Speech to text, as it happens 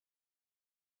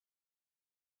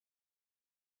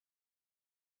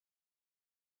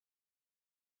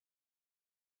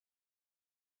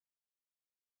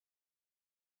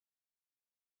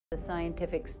The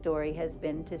scientific story has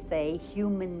been to say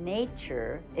human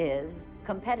nature is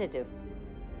competitive.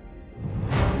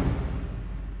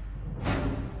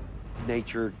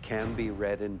 Nature can be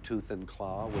read in tooth and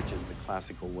claw, which is the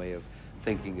classical way of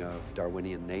thinking of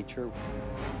Darwinian nature.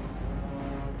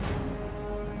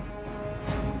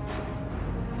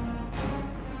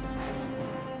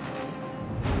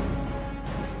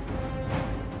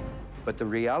 But the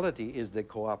reality is that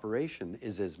cooperation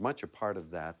is as much a part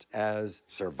of that as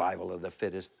survival of the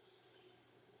fittest.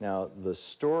 Now, the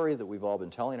story that we've all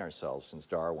been telling ourselves since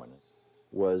Darwin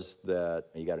was that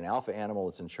you got an alpha animal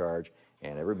that's in charge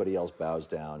and everybody else bows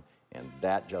down, and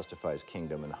that justifies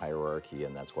kingdom and hierarchy,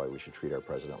 and that's why we should treat our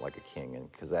president like a king,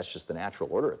 and because that's just the natural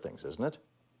order of things, isn't it?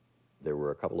 There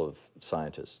were a couple of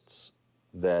scientists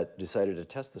that decided to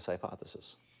test this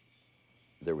hypothesis.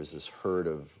 There was this herd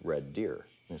of red deer.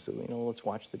 And they said, you know, let's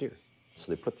watch the deer. So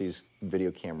they put these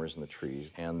video cameras in the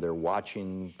trees, and they're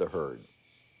watching the herd.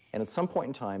 And at some point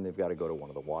in time, they've got to go to one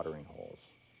of the watering holes.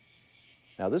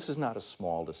 Now, this is not a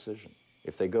small decision.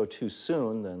 If they go too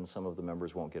soon, then some of the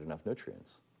members won't get enough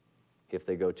nutrients. If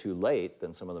they go too late,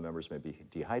 then some of the members may be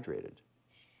dehydrated.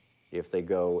 If they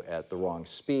go at the wrong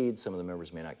speed, some of the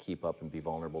members may not keep up and be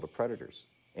vulnerable to predators.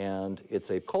 And it's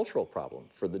a cultural problem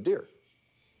for the deer.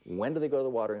 When do they go to the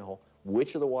watering hole?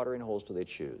 Which of the watering holes do they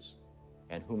choose?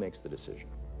 And who makes the decision?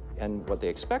 And what they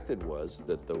expected was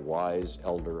that the wise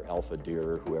elder alpha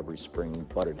deer, who every spring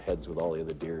butted heads with all the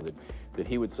other deer, that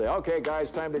he would say, okay, guys,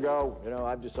 time to go. You know,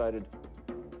 I've decided.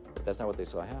 But that's not what they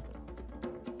saw happen.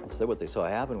 Instead, what they saw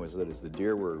happen was that as the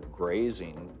deer were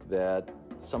grazing, that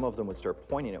some of them would start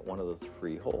pointing at one of the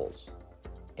three holes.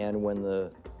 And when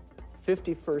the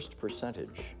 51st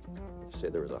percentage, say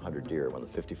there was 100 deer, when the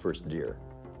 51st deer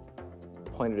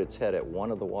pointed its head at one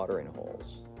of the watering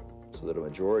holes, so that a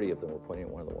majority of them were pointing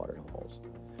at one of the watering holes,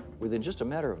 within just a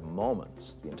matter of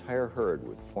moments, the entire herd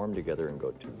would form together and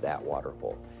go to that water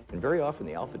hole. And very often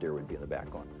the alpha deer would be in the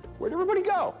back going, where'd everybody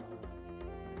go?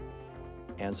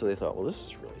 And so they thought, well, this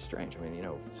is really strange. I mean, you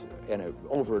know, and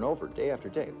over and over, day after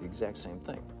day, the exact same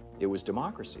thing. It was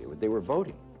democracy. They were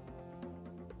voting.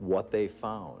 What they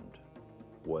found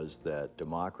was that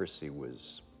democracy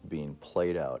was being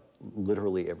played out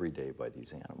literally every day by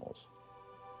these animals.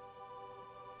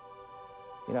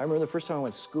 You know, I remember the first time I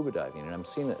went scuba diving, and I'm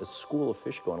seeing a school of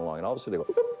fish going along, and all of a sudden they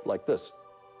go whoop, like this.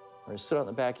 Or I sit out in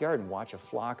the backyard and watch a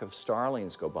flock of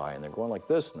starlings go by, and they're going like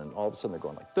this, and then all of a sudden they're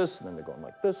going like this, and then they're going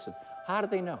like this. And how did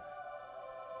they know?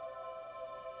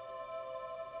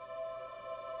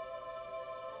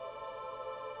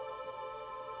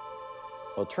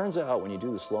 Well, it turns out when you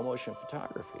do the slow motion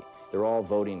photography, they're all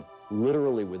voting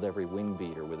literally with every wing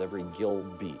beat or with every gill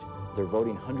beat. They're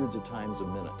voting hundreds of times a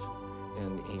minute.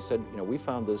 And he said, you know, we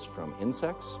found this from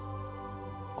insects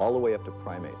all the way up to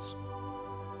primates.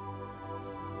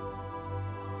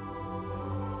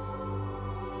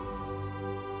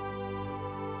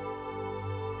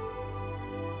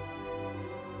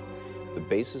 The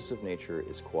basis of nature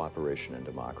is cooperation and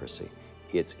democracy.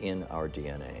 It's in our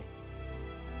DNA.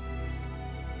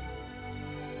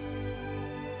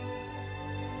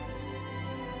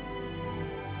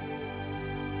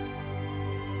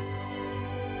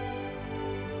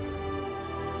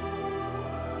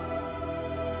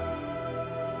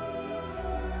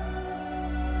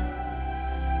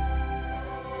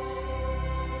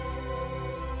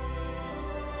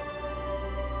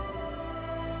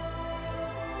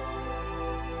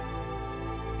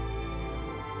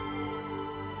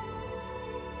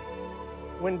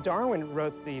 When Darwin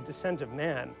wrote The Descent of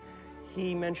Man,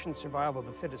 he mentioned survival of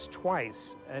the fittest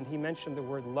twice, and he mentioned the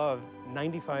word love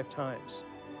 95 times.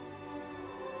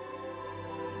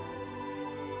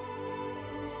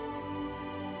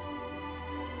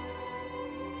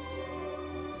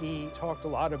 He talked a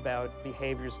lot about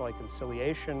behaviors like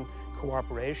conciliation,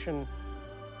 cooperation.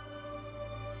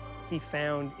 He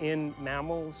found in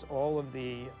mammals all of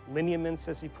the lineaments,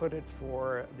 as he put it,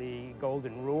 for the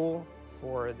golden rule,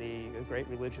 for the great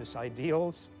religious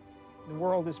ideals. The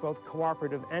world is both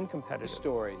cooperative and competitive.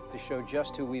 Story to show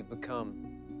just who we've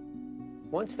become.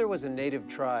 Once there was a native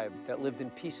tribe that lived in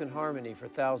peace and harmony for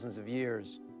thousands of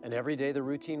years, and every day the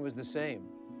routine was the same.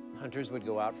 Hunters would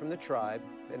go out from the tribe,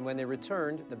 and when they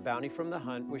returned, the bounty from the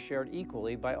hunt was shared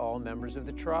equally by all members of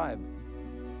the tribe.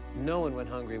 No one went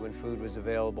hungry when food was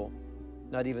available,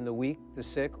 not even the weak, the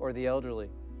sick, or the elderly.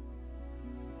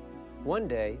 One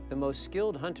day, the most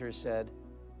skilled hunter said,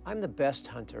 "I'm the best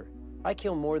hunter. I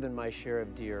kill more than my share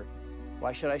of deer.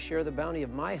 Why should I share the bounty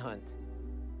of my hunt?"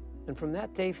 And from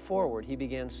that day forward, he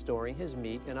began storing his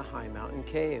meat in a high mountain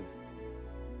cave.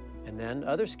 And then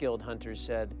other skilled hunters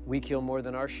said, "We kill more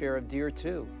than our share of deer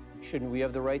too. Shouldn't we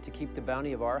have the right to keep the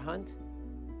bounty of our hunt?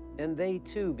 And they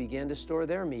too began to store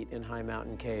their meat in high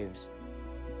mountain caves.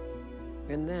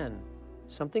 And then,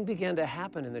 something began to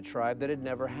happen in the tribe that had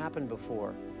never happened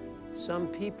before. Some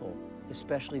people,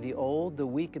 especially the old, the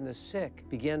weak, and the sick,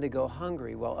 began to go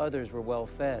hungry while others were well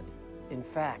fed. In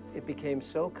fact, it became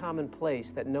so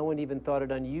commonplace that no one even thought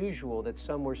it unusual that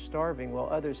some were starving while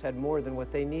others had more than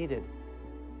what they needed.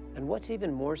 And what's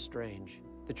even more strange,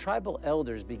 the tribal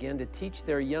elders began to teach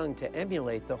their young to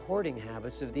emulate the hoarding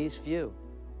habits of these few.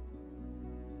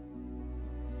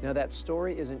 Now, that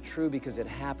story isn't true because it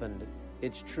happened.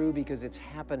 It's true because it's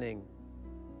happening.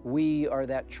 We are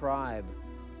that tribe.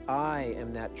 I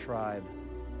am that tribe.